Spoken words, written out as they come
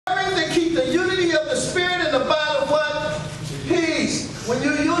Keep the unity of the Spirit in the bond of what? Peace. When you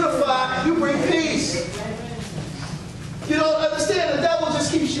unify, you bring peace. You don't understand, the devil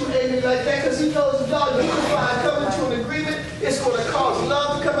just keeps you angry like that because he knows if y'all unify and come into an agreement, it's going to cause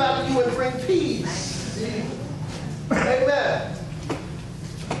love to come out of you and bring peace. Amen.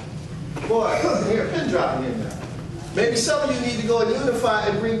 Boy, I can hear a pin dropping in now. Maybe some of you need to go and unify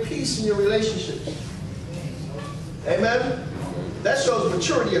and bring peace in your relationships. Amen? That shows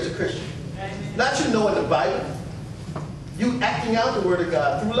maturity as a Christian. Not you knowing the Bible. You acting out the Word of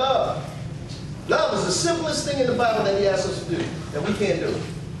God through love. Love is the simplest thing in the Bible that He asks us to do, and we can't do it.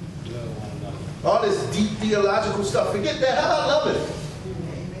 All this deep theological stuff, forget that. How about loving?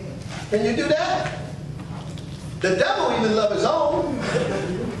 Can you do that? The devil even loves his own.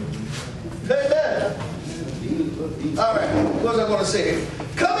 Amen. All right, what was I going to say here?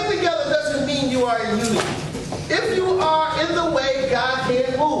 Coming together doesn't mean you are in unity. If you are in the way, God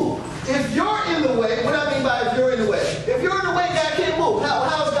can't move. If you're in the way, what do I mean by if you're in the way? If you're in the way, God can't move. How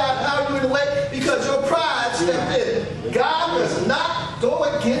are you in the way? Because your pride stepped in. God does not go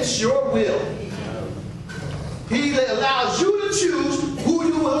against your will. He allows you to choose who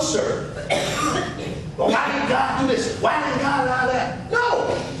you will serve. Well, why did God do this? Why did God allow that?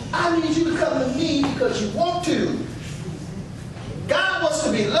 No. I need you to come to me because you want to. God wants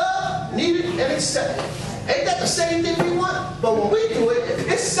to be loved, needed, and accepted. Ain't that the same thing we want? But when we do it,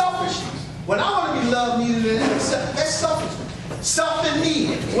 it's selfishness. When I want to be loved, needed, and accepted, that's selfishness. Self in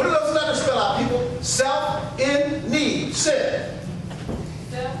need. What do those letters spell out, people? Self in need. Sin.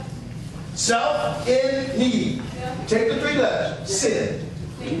 Self in need. Take the 3 letters. Sin.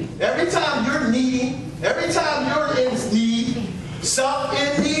 Every time you're needing, every time you're in need, self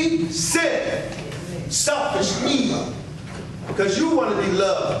in need, sin. Selfish need. Because you want to be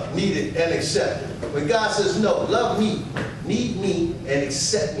loved, needed, and accepted. When God says, no, love me, need me, and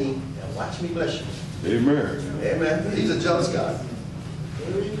accept me, and watch me bless you. Amen. Amen. He's a jealous God.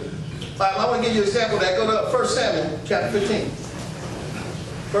 All right, I want to give you an example of that. Go to 1 Samuel chapter 15.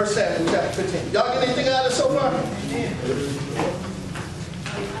 1 Samuel chapter 15. Y'all get anything out of it so far?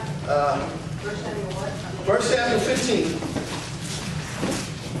 1 Samuel 15.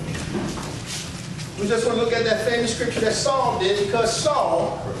 We just want to look at that famous scripture that Saul did because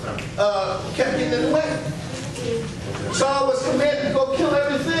Saul kept getting in the way. Saul was commanded to go kill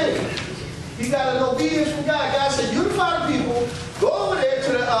everything. He got an obedience from God. God said, unify the people, go over there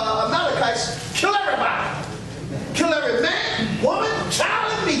to the Amalekites, kill everybody. Kill every man, woman,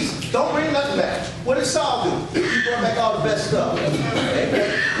 child, and beast. Don't bring nothing back. What did Saul do? He brought back all the best stuff.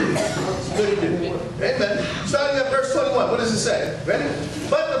 Amen. Good to do. Amen. Starting at verse 21. What does it say? Ready?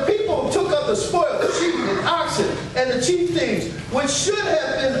 But the people took up the spoil, the sheep and oxen, and the chief things, which should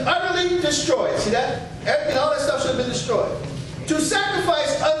have been utterly destroyed. See that? Everything, all that stuff should have been destroyed. To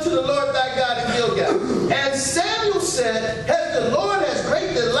sacrifice unto the Lord thy God in Gilgal. And Samuel said, has the Lord has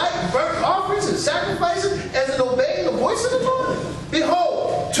great delight in burnt offerings and sacrifices as in obeying the voice of the Lord?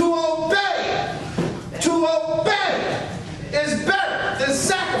 Behold, to obey is better than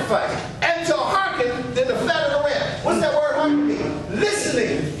sacrifice, and to hearken than the fat of the ram. What's that word hearken mean?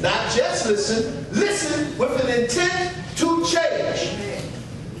 Listening, not just listen with an intent to change.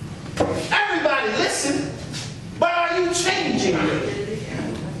 Everybody listen, but are you changing it?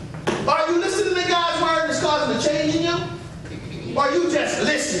 Are you listening to God's word that's causing a change in you? Or are you just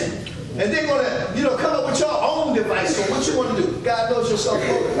listening? And they're going to, come up with your own device on what you want to do. God knows your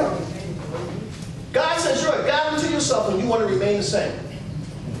self-motive. God says you're a God unto yourself and you want to remain the same.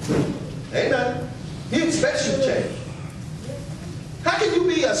 Amen. He expects you to change. How can you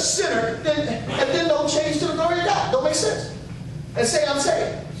be a sinner and then don't change to the glory of God? Don't make sense. And say, I'm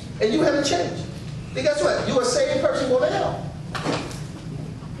saved. And you haven't changed. Then guess what? You're a saved person going to hell.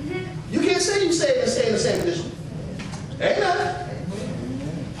 You can't say you saved and stay in the same condition. Amen.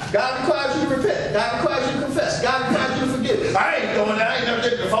 God requires you to repent. God requires you to confess. God requires you to forgive. I ain't doing that. I ain't never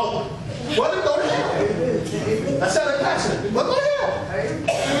did it before. Well, then go to hell. I said like pastor. Well, go to hell.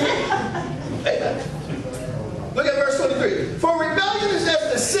 Amen. Look at verse 23. For rebellion is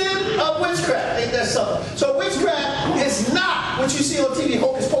as the sin of witchcraft. Ain't that something? So witchcraft is not what you see on TV,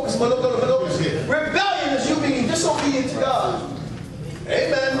 hocus pocus, malocus. Rebellion is you being disobedient to God.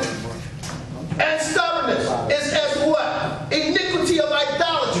 Amen. And stubbornness is as what? Iniquity of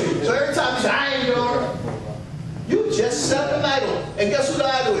idolatry. So every time you say, I ain't doing it, you just set up an idol. And guess who the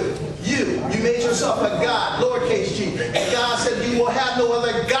idol is? You made yourself a God, lowercase g. And God said, you will have no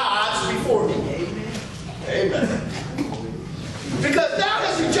other gods before me. Amen. Because thou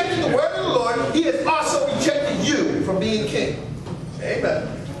hast rejected the word of the Lord, he has also rejected you from being king. Amen.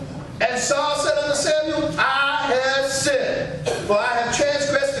 And Saul said unto Samuel, I have sinned, for I have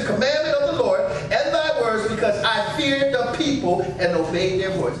transgressed the commandment of I feared the people and obeyed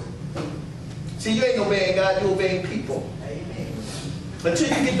their voice. See, you ain't obeying God, you're obeying people. Amen. Until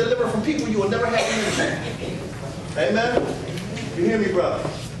you get delivered from people, you will never have a ministry. Amen? You hear me, brother?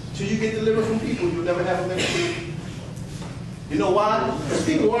 Until you get delivered from people, you'll never have a ministry. You know why? Because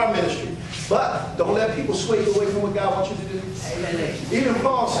people are ministry. But don't let people sway you away from what God wants you to do. Amen. Even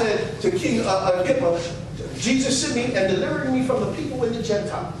Paul said to King Agrippa, Jesus sent me and delivered me from the people and the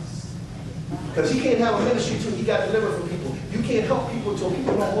Gentiles. Because he can't have a ministry until he got delivered from people. You can't help people until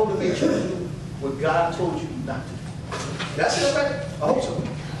people don't motivate you to do what God told you not to do. That's it, right? I hope so.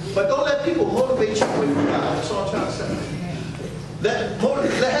 But don't let people motivate you away from God. That's all I'm trying to say.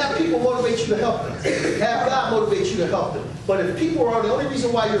 Have people motivate you to help them. Have God motivate you to help them. But if people are the only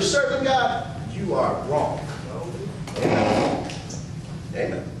reason why you're serving God, you are wrong. Amen.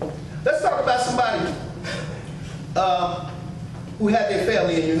 Amen. Let's talk about somebody who had their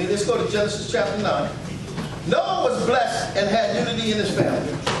family in unity. Let's go to Genesis chapter 9. Noah was blessed and had unity in his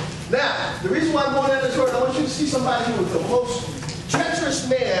family. Now, the reason why I'm going down this road, I want you to see somebody who was the most treacherous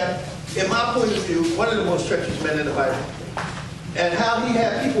man, in my point of view, one of the most treacherous men in the Bible. And how he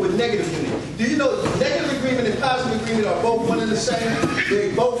had people with negative unity. Do you know negative agreement and positive agreement are both one and the same?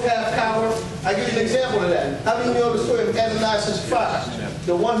 They both have power. I'll give you an example of that. How many of you know the story of Ananias and Sapphira?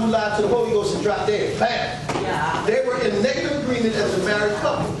 The one who lied to the Holy Ghost and dropped dead. Bam! Yeah. They were in negative agreement as a married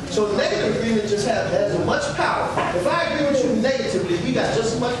couple. So negative agreement just has as much power. If I agree with you negatively, we got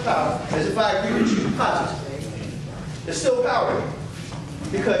just as much power as if I agree with you positively. There's still power.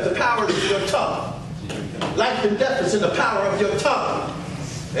 Because the power is your tongue. Life and death is in the power of your tongue.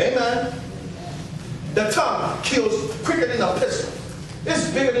 Amen. The tongue kills quicker than a pistol. It's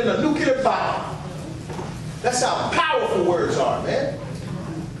bigger than a nuclear bomb. That's how powerful words are, man.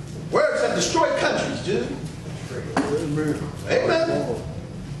 Words have destroyed countries, dude. Amen.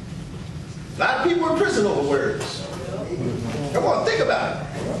 A lot of people are in prison over words. Come on, think about it.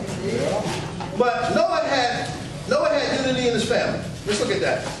 But Noah had unity in his family. Let's look at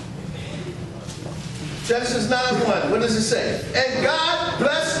that. Genesis 9:1. What does it say? And God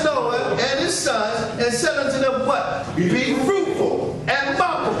blessed Noah and his sons and said unto them what? Be fruitful and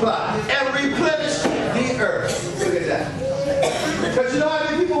multiply and replenish the earth. Look at that. Because you know how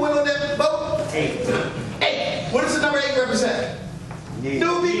many people went on that boat? 8. 8. What does the number 8 represent?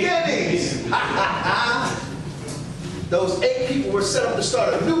 New beginnings. Those 8 people were set up to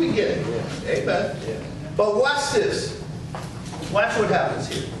start a new beginning. Amen. But watch this. Watch what happens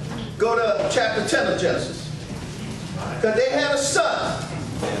here. Go to chapter 10 of Genesis. Because they had a son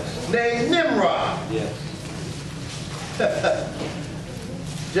named Nimrod.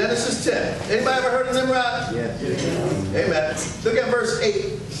 Genesis 10. Anybody ever heard of Nimrod? Yes. Amen. Look at verse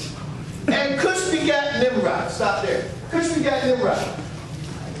 8. And Cush begat Nimrod. Stop there. Cush begat Nimrod.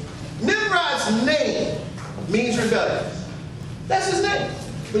 Nimrod's name means rebellion. That's his name.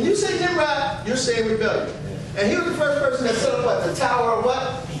 When you say Nimrod, you're saying rebellion. And he was the first person that set up what? The Tower of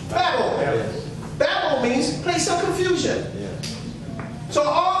what? Babel. Yes. Babel means place of confusion. Yes. So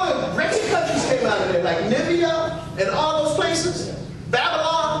all the wretched countries came out of there, like Libya and all those places. Yes.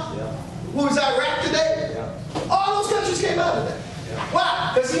 Babylon, who is Iraq today. All those countries came out of there.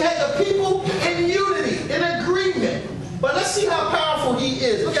 Why? Because he had the people in unity, in agreement. But let's see how powerful he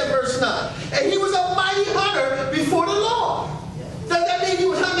is. Look at verse 9. And he was a mighty hunter before the Lord. Does that mean he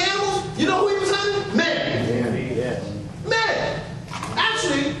was hunting animals? You know who he was hunting? Men. Men.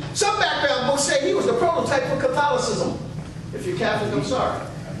 Actually, some background books say he was the prototype for Catholicism. If you're Catholic, I'm sorry.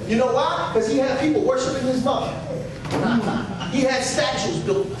 You know why? Because he had people worshiping his mother. He had statues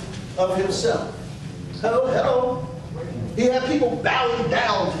built of himself. Hello. He had people bowing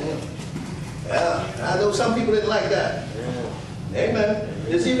down to him. I know some people didn't like that. Amen.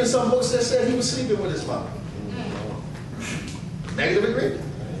 There's even some books that said he was sleeping with his mother. Negative agreement.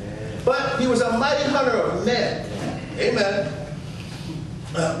 But he was a mighty hunter of men. Amen.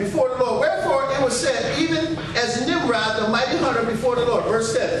 Before the Lord. Wherefore it was said, even as Nimrod, the mighty hunter before the Lord.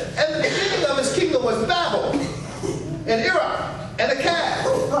 Verse 10. And the beginning of his kingdom was Babel, and Iraq, and Akkad,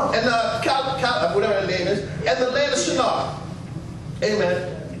 and whatever the name is, and the land of Shinar.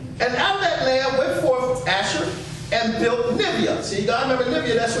 Amen. And out of that land went forth Asher and built Nivea. See, I remember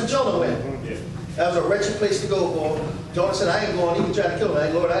Nivea, that's where Jonah went. That was a wretched place to go for. Jonah said, I ain't going. He can try to kill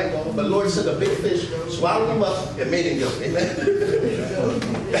him. Lord, I ain't going. But the Lord said a big fish swallowed him up and made him go. Amen.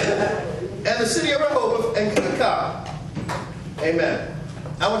 And the city of Rehoboth and Akkad. Amen.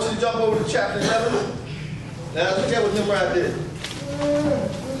 I want you to jump over to chapter 11. Now look at what Nimrod did.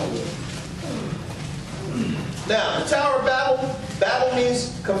 Now, the Tower of Babel. Babel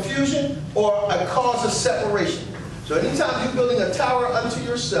means confusion or a cause of separation. So anytime you're building a tower unto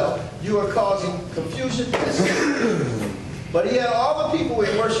yourself, you are causing confusion. But he had all the people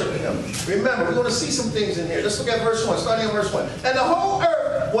worshiping him. Remember, we're going to see some things in here. Let's look at verse 1, starting at verse 1. And the whole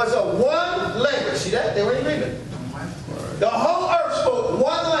earth was of one language. See that? They were in agreement. The whole earth spoke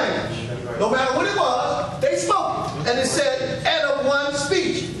one language. No matter what it was, they spoke. And it said, and of one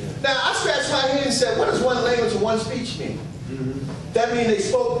speech. Now, I scratched my head and said, what does one language and one speech mean? That means they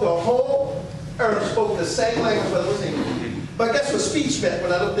spoke, the whole earth spoke the same language, whether it was English. But guess what speech meant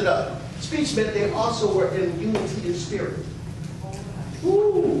when I looked it up? Speech meant they also were in unity in spirit.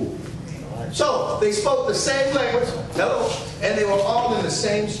 Ooh. So they spoke the same language, hello, and they were all in the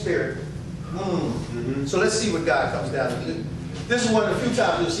same spirit. So let's see what God comes down to do. This is one of the few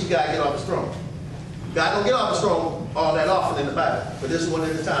times you'll see God get off his throne. God don't get off his throne all that often in the Bible, but this is one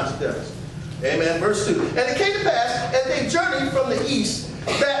of the times he does. Amen. Verse 2. And it came to pass, as they journeyed from the east,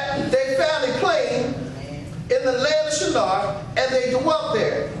 that they found a plain in the land of Shinar, and they dwelt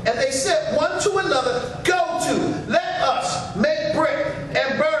there. And they said one to another, go to, let us make brick,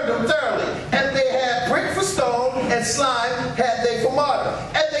 and burn them thoroughly. And they had brick for stone, and slime had they for mortar.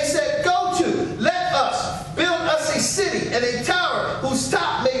 And they said, go to, let us build us a city, and a tower whose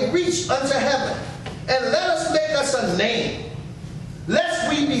top may reach unto heaven. And let us make us a name, lest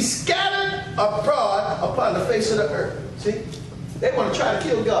we be scattered abroad upon the face of the earth. See? They want to try to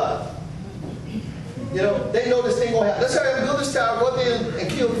kill God. You know, they know this thing going to happen. Let's hurry up and build this tower, go up there and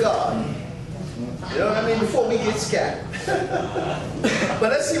kill God. You know what I mean? Before we get scattered.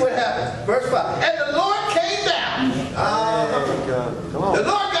 But let's see what happens. Verse 5. And the Lord came down. The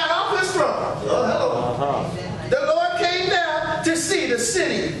Lord got off his throne. Oh, hello. The Lord came down to see the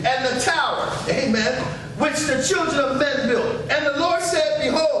city and the tower. Amen. Which the children of men built. And the Lord said,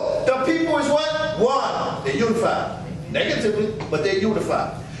 behold, the people is what? One. They're unified. Negatively, but they're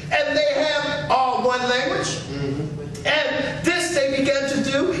unified. And they have all one language. And this they began to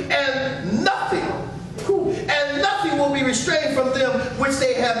do, and nothing will be restrained from them which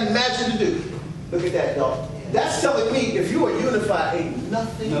they have imagined to do. Look at that, y'all. That's telling me if you are unified, ain't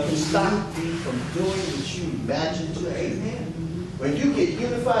nothing can stop you from doing what you imagine to. Amen. When you get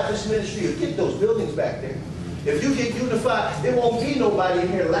unified, this ministry, you get those buildings back there. If you get unified, there won't be nobody in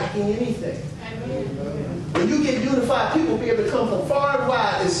here lacking anything. When you get unified, people will be able to come from far and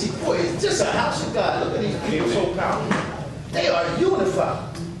wide and see, boy, it's just a house of God. Look at these people so powerful. They are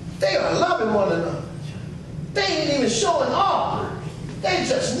unified. They are loving one another. They ain't even showing off. They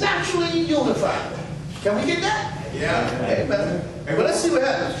just naturally unified. Can we get that? Yeah. Amen. But let's see what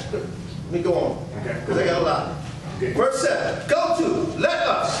happens. Let me go on, because I got a lot. Okay. Verse 7. Go to, let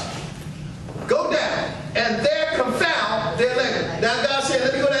us go down, and there confound their language. Now God said,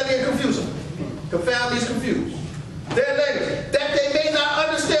 let me go down there and confuse them. Confound means confused. Their language, that they may not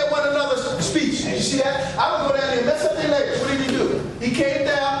understand one another's speech. You see that? I would go down there and mess up their language. What did he do? He came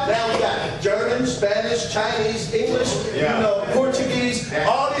down, now we got German, Spanish, Chinese, English, you know, Portuguese,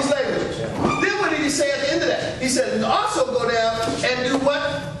 all these languages. Then what did he say at the end of that? He said, also go down and do what?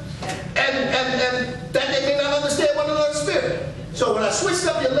 And that they may not understand one another's spirit. So when I switched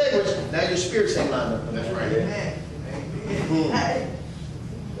up your language, now your spirits ain't lined up. That's right.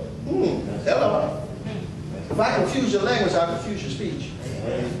 Hello. If I confuse your language, I'll confuse your speech.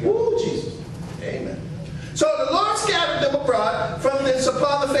 Woo, Jesus. Amen. So the Lord scattered them abroad from thence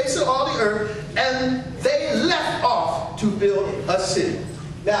upon the face of all the earth, and they left off to build a city.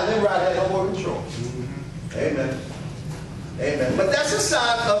 Now, Nimrod had no more control. Amen. Amen. But that's a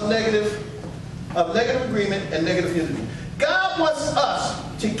sign of negative agreement and negative unity. God wants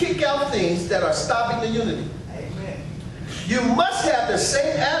us to kick out things that are stopping the unity. Amen. You must have the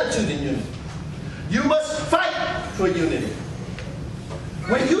same attitude in unity. You must fight for unity.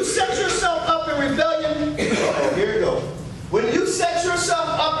 When you set yourself up in rebellion, here it goes. When you set yourself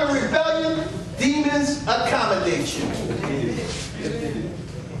up in rebellion, demons accommodate you.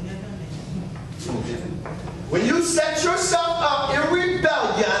 When you set yourself up in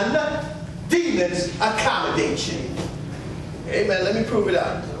rebellion, demons accommodate you. Amen. Let me prove it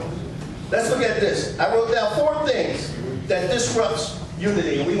out. Let's look at this. I wrote down 4 things that disrupts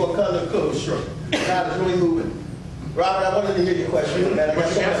unity, and we will come to a close short. God is really moving. Robert, I wanted to hear your question. Amen. I got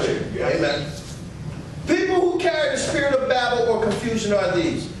a question. Amen. People who carry the spirit of babble or confusion are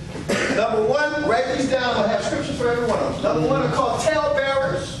these. Number 1, write these down. I'll have scriptures for every one of them. Number 1 are called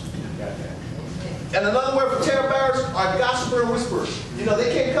talebearers. And another word for talebearers are gossiper and whisperers. You know,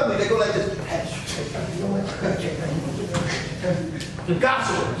 they can't come here. They go like this.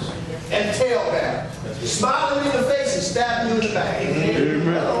 Gossipers and talebearers. Smiling in the face and stabbing you in the back.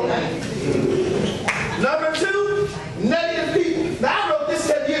 Number 2, negative people. Now I wrote this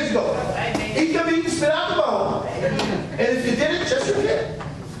 10 years ago. Eat them, eat, spit out the bone. Just repent.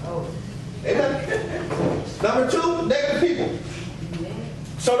 Amen. Number 2, negative people.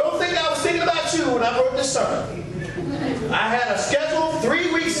 So don't think I was thinking about you when I wrote this sermon. I had a schedule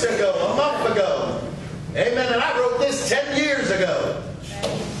 3 weeks ago, a month ago. Amen. And I wrote this 10 years ago.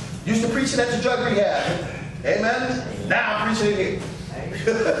 Used to preach it at the drug rehab. Amen. Now I'm preaching it here.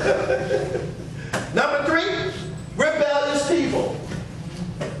 Number 3, rebellious people.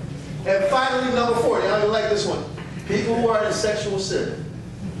 And finally, number 4, I don't like this one. People who are in sexual sin.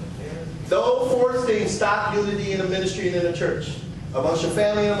 Those 4 things stop unity in the ministry and in the church. Amongst your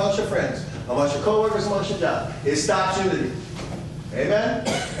family and amongst your friends. Amongst your co-workers, amongst your job. It stops unity. Amen?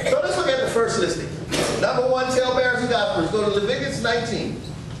 So let's look at the first listing. Number 1, talebearers and gossipers. Go to Leviticus 19.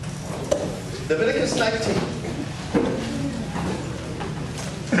 Leviticus 19.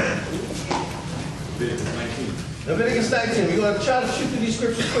 Leviticus 19. We're going to try to shoot through these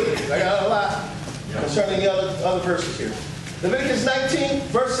scriptures quickly. I got a lot concerning the other verses here. Leviticus 19,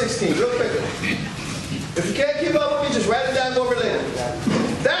 verse 16. Real quickly. If you can't keep up with me, just write it down and go over later.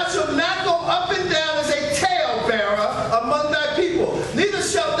 Thou shalt not go up and down as a talebearer among thy people. Neither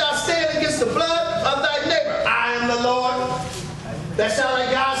shalt thou stand against the blood of thy neighbor. I am the Lord. That sounds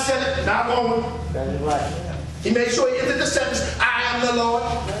like God said it. Not wrong. That is right. He made sure he ended the sentence. I am the Lord. I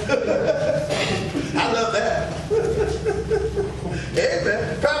love that.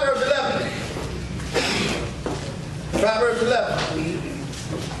 Amen. Proverbs 11. Proverbs 11.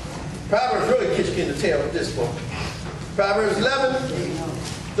 Proverbs really kicks you in the tail with this book. Proverbs 11.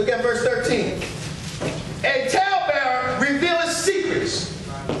 Look at verse 13. A talebearer revealeth secrets.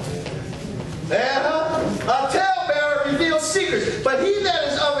 A talebearer reveals secrets, but he that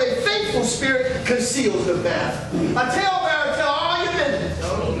is of a faithful spirit conceals the matter. A talebearer tell all your business,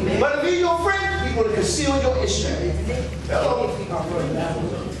 but if he's your friend, he's going to conceal your issue. Hello.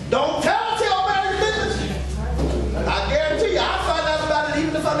 Don't tell a talebearer your business. I guarantee you, I'll find out about it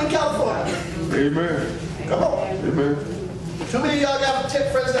even if I'm in California. Amen. Come on. Amen. Too many of y'all got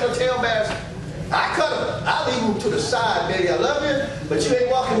friends that are talebearers. I cut them. I leave them to the side, baby. I love you, but you ain't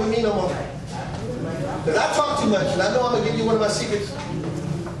walking with me no more. Because I talk too much, and I know I'm going to give you one of my secrets.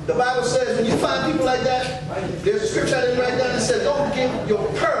 The Bible says when you find people like that, there's a scripture I didn't write down that says, don't give your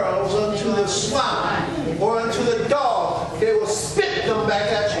pearls unto the swine or unto the dog. They will spit them back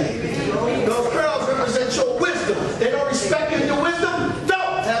at you. Those pearls represent your wisdom. They don't respect you in your wisdom.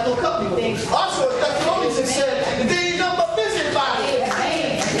 Don't have no company with them. Also, in Thessalonians it said, they ain't nothing but busybody.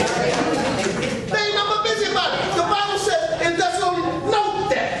 They ain't nothing but busybody. The Bible says in Thessalonians, note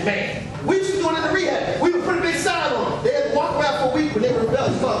that, man. We used to do it in the rehab. We would put a big sign on them. They had to walk around for a week when they were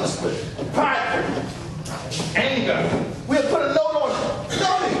rebellious. Pride, anger. We would put a note on them.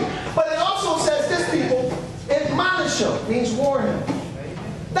 Nothing. But it also says this, people, admonish him, means warn him.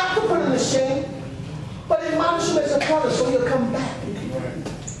 Not to put him to shame, but admonish him as a brother so he'll come back.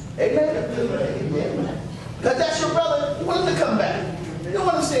 Amen? Because that's your brother. You want him to come back. You don't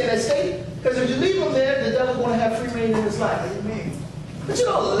want him to stay in that state. Because if you leave him there, the devil's going to have free reign in his life. But you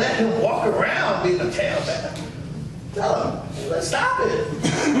don't let him walk around being a talebearer. Tell him, let's stop it.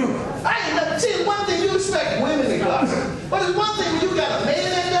 I ain't never seen one thing you expect women to gossip. But it's one thing when you got a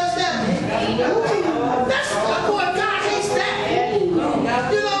man that does that. That's boy, God hates that. You know, how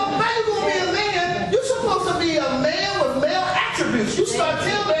you gonna be a man? You're supposed to be a man with male attributes. You start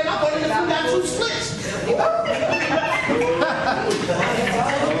talebearing, I'm wondering if you got 2 splits.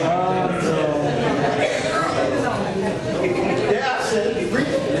 Yeah, I said it.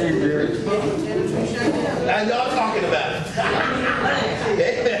 And y'all talking about it.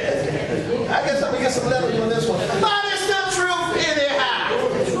 Amen. I guess I'm going to get some levity on this one. But it's the truth anyhow.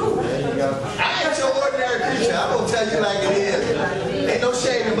 I ain't your ordinary preacher. I'm going to tell you like it is. Ain't no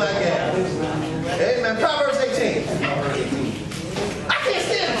shame in my game. Amen. Proverbs 18. I can't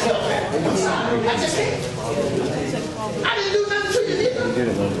stand the talebearer. I just can't. I didn't do nothing to you either.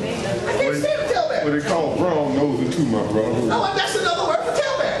 I can't stand the talebearer. What they call brown nosing too, my brother. Oh, that's another word for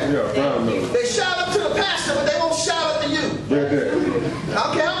talebearer. Yeah, brown nose. They shout up to the pastor, but they won't shout up to you. Yeah, that. I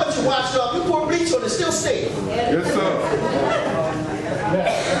don't care how much you wash off, you pour bleach on it, still stink. Yes, sir.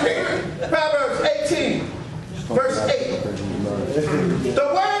 Proverbs 18, verse 8. The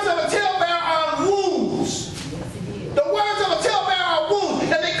words of a talebearer are wounds. The words of a talebearer are wounds,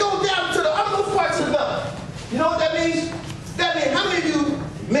 and they go down to the uttermost parts of the belly. You know what that means? That means, how many of you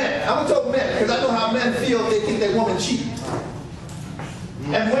men, I'm going to talk men, because I know how men feel if they think their woman cheated.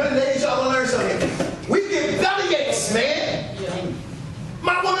 And women, ladies, y'all want to learn something. We get belly aches, man.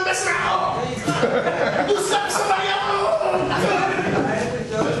 My woman messing around. You suck somebody else.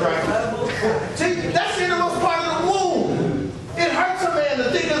 That's right. See, that's the innermost part of the womb. It hurts a man to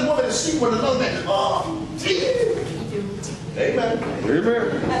think his woman is cheating with another man. Oh, gee. Amen. Amen.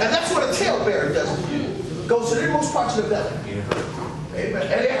 And that's what a talebearer does to you. Goes to the innermost parts of the belly. Amen.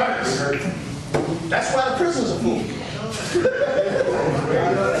 And it hurts. That's why the prisons are full.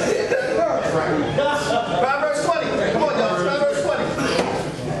 Proverbs 20. Come on, y'all. Proverbs 20.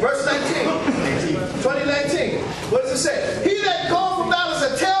 Verse 19. 20:19. What does it say? He that goeth from battle as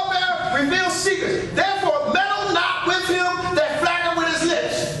a talebearer reveals secrets. Therefore, meddle not with him that flatter with his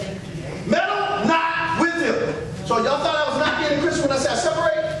lips. Meddle not with him. So y'all thought I was not being a Christian when I said I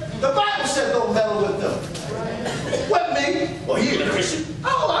separate? The Bible said don't meddle with them. Wasn't me. Well, he ain't a Christian.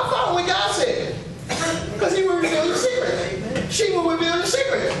 Oh, I followed what God said. Because he will reveal your secret. She will reveal your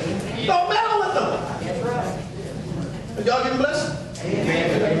secret. Don't meddle with them. Are y'all getting blessed?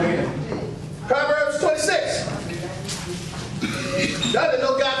 Amen. Proverbs 26. Y'all didn't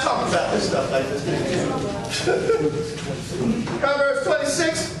know God talking about this stuff like this. Proverbs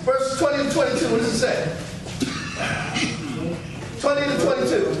 26, verses 20 to 22. What does it say? 20 to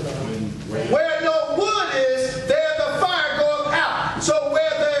 22. Where no wood is, there the fire goeth out. So where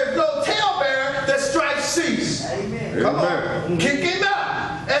there is no talebearer, the strife cease. Amen. Come on. Kick him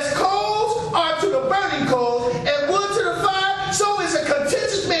out. As coals are to the burning coals, and wood to the fire, so is a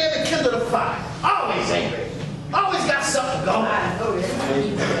contentious man to kindle the fire. Always angry. Always got something going.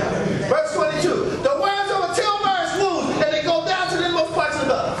 Verse 22. The words of a talebearer is smooth, and they go down to the inmost parts of the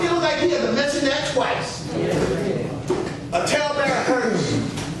belly. He looks like he had to mention that twice. A talebearer hurts.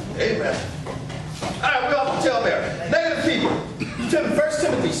 Amen. All right, we're off the talebearer. Negative people. 1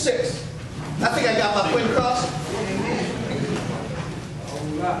 Timothy 6. I think I got my point across.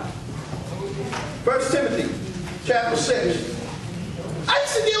 1 Timothy chapter 6. I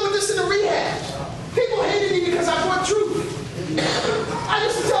used to deal with this in the rehab. People hated me because I brought truth. I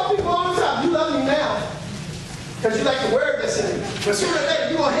used to tell people all the time, you love me now because you like the word that's in it. But sooner or later,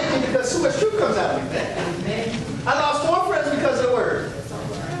 you're going to hate me because so much truth comes out of me. I lost 4 friends because of the word.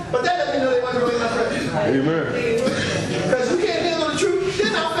 But that doesn't mean they wasn't really my friends. Amen. Because you can't handle the truth.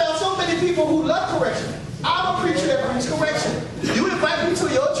 Then I found so many people who love correction. I'm a preacher that preaches correction. You invite me to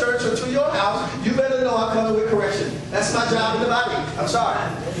your church or to your house, you better know I'm coming with correction. That's my job in the body. I'm sorry.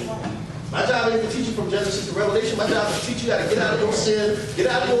 My job ain't to teach you from Genesis to Revelation. My job is to teach you how to get out of your sin, get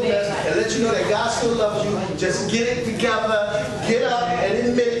out of your mess, and let you know that God still loves you. Just get it together, get up and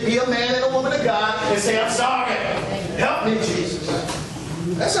admit it, be a man and a woman of God, and say, I'm sorry. Help me, Jesus.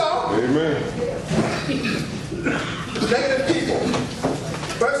 That's all. Amen. Negative people.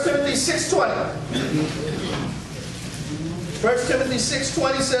 1 Timothy 6:20. 1 Timothy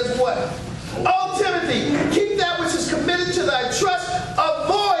 6:20 says what? O Timothy, keep that which is committed to thy trust,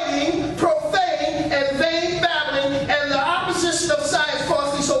 avoiding profane and vain babbling and the opposition of science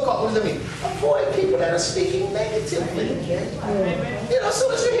falsely so-called. What does that mean? Avoid people that are speaking negatively. You know, as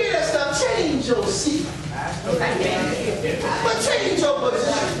soon as you hear that stuff, change your seat. But change your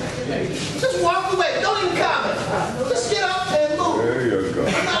position. Just walk away. Don't even comment. Just get up and move. There you go.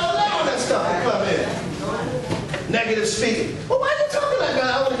 I'm not allowing that stuff to come in. Negative speaking. Well, why are you talking like that?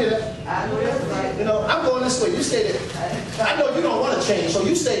 I want to hear that. You know, I'm going this way. You stay there. I know you don't want to change, so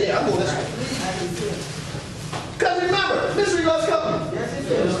you stay there. I'm going this way. Because remember, misery loves company.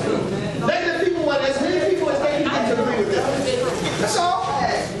 Negative people want as many people as they can to agree with them. That's all.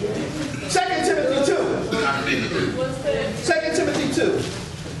 2 Timothy 2. 2 Timothy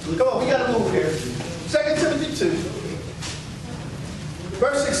 2. Come on, we got to move here. 2 Timothy 2.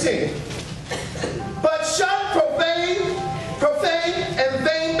 Verse 16. But shun profane and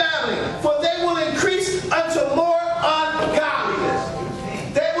vain babbling, for they will increase unto more ungodliness.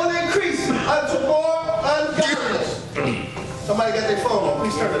 They will increase unto more ungodliness. Somebody got their phone on.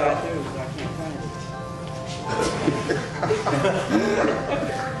 Please turn it off.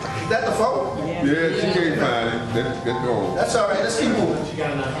 Is that the phone? Yeah, she can't find it. Let's get going. That's all right. Let's keep moving.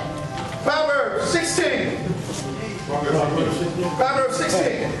 Proverbs 16. Proverbs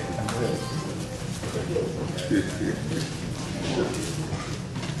 16.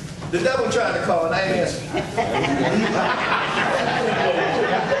 The devil tried to call and I ain't answering.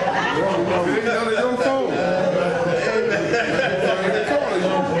 It's none of your phone.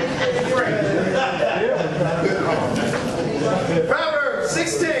 Proverbs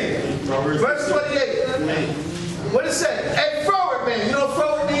 16, verse 28. What does it say? A froward man. You know what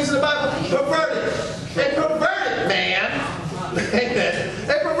froward means in the Bible? Perverted. A perverted man. Amen.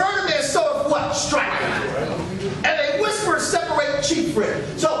 A perverted man soweth what? Strife. And a whisperer separate chief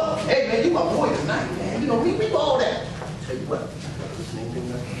friend. So, hey man, you my boy tonight, man. You know, we all that. Tell you what.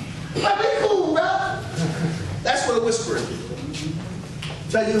 Like, be cool, bro. That's what a whisperer is.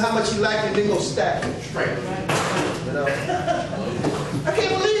 Tell you how much you like and then go stack it straight. You know? I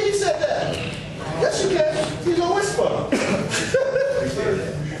can't believe he said that. Yes, you can. He's a whisperer.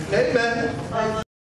 Amen.